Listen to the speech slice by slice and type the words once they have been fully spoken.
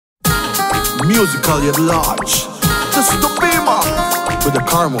musically at large. This is the Beamer with the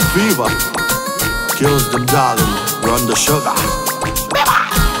Karma fever. Kills them, darling, run the sugar.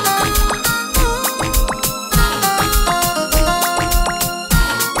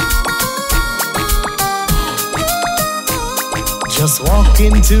 Just walk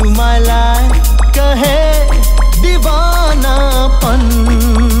into my life, kahe दीवानापन.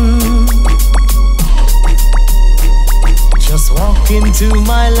 Just walk into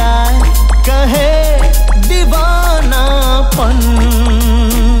my life, kahe दीवानापन.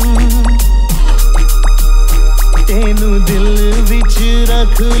 तेनू दिल विच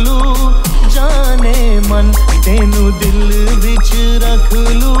रख लू जाने मन, तेनू दिल विच रख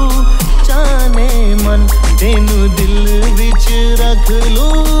लू जाने मन, तेनू दिल विच रख लू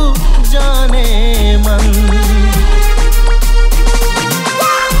जाने मन.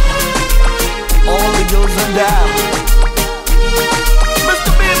 All the girls are down.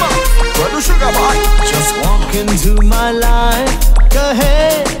 Mr. Beamer, run the sugar boy. Just walk into my life, kahe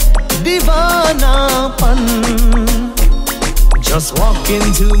दीवानापन. Just walk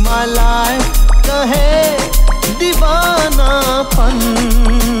into my life, kahe दीवानापन.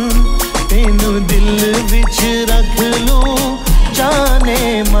 तेनू दिल विच रख लू जाने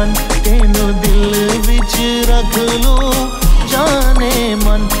मन, तेनू दिल विच रख लू जाने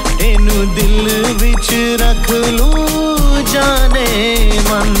मन, तेनू दिल विच रख लू जाने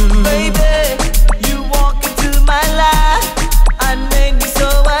मन. Baby, you walk into my life and make me so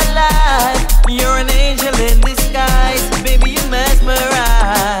alive. You're an angel in disguise, baby, you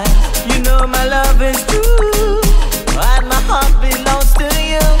mesmerize. You know my love is true and my heart belongs to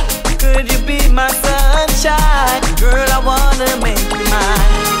you. Could you be my sunshine? Girl, I wanna make you mine.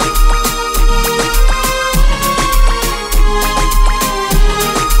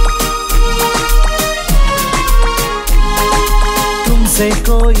 तुमसे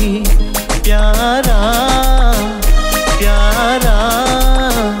कोई प्यारा प्यारा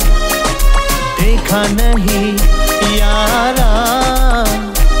देखा नहीं यारा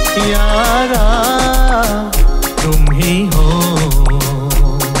यारा. तुम ही हो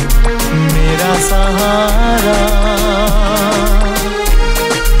मेरा सहारा.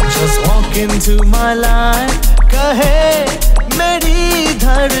 Just walk into my life, कहे मेरी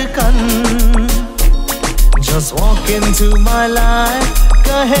धड़कन. Just walk into my life,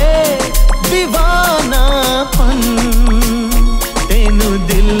 कहे दीवानापन. तेनू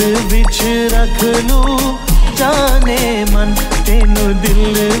दिल विच रख लू जाने मन, तेनू दिल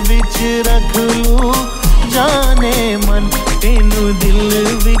विच रख लू जाने मन, तेनू दिल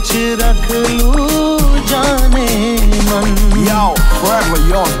विच रख लू जाने मन. Yo, forever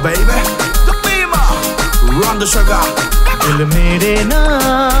yours, baby. The Beamer, run the sugar. दिल मेरे ना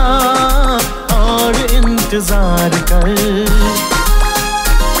और इंतजार कर,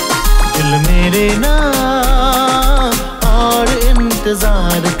 दिल मेरे ना और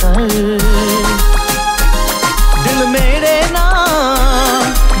इंतजार कर. दिल मेरे ना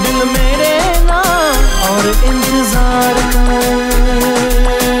और इंतजार कर.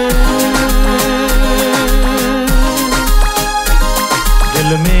 दिल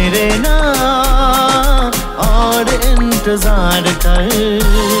मेरे ना और इंतजार कर.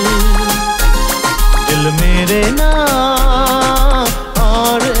 दिल मेरे ना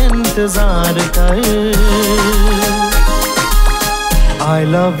और इंतजार कर. I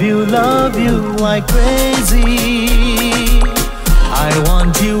love you like crazy. I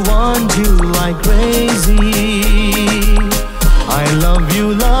want you like crazy. I love you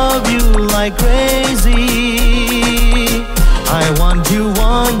like crazy. I want you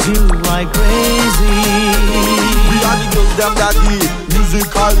like crazy. We are the girls them daddy,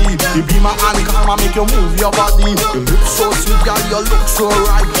 musically. The Beamer and Karma make you move your body. You look so sweet, girl, you look so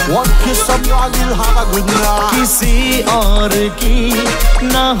right. One kiss of you and you'll have a good night. किसी और की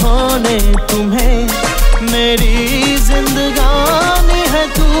ना होने तुम्हें मेरी जिंदगानी है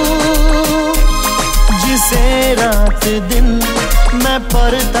तू. जिसे रात दिन मैं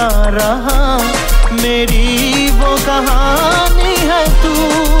पढ़ता रहा, मेरी वो कहानी है तू.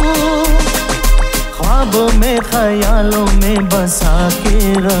 ख्वाबों में ख्यालों में बसा के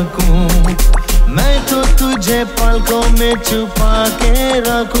रखूं, मैं तो तुझे पलकों में छुपा के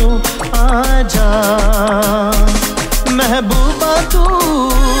रखूं. आजा महबूबा तू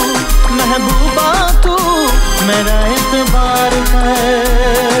मेरा एतबार कर.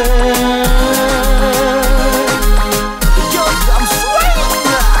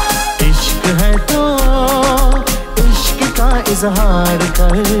 इश्क है तो इश्क का इजहार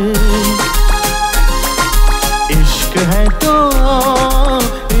कर. इश्क है तो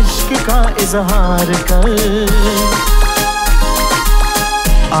इश्क का इजहार कर.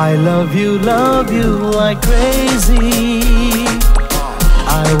 I love you like crazy.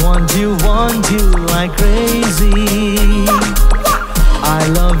 I want you like crazy. I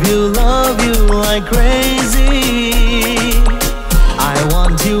love you like crazy. I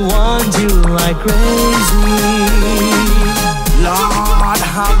want you like crazy. Lord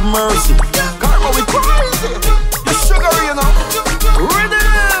have mercy. Karma, we crazy. You sugar, you know. Rhythm.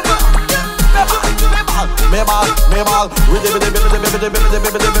 Mebal.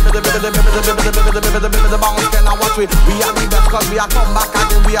 Bounce can I watch we are the best cause we are come back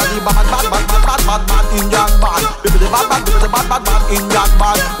again. We are the bad Indian band. Bad Indian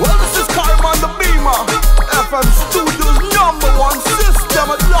band. Well, this is Karma and the Beamer FM Studios #1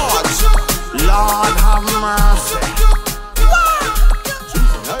 system.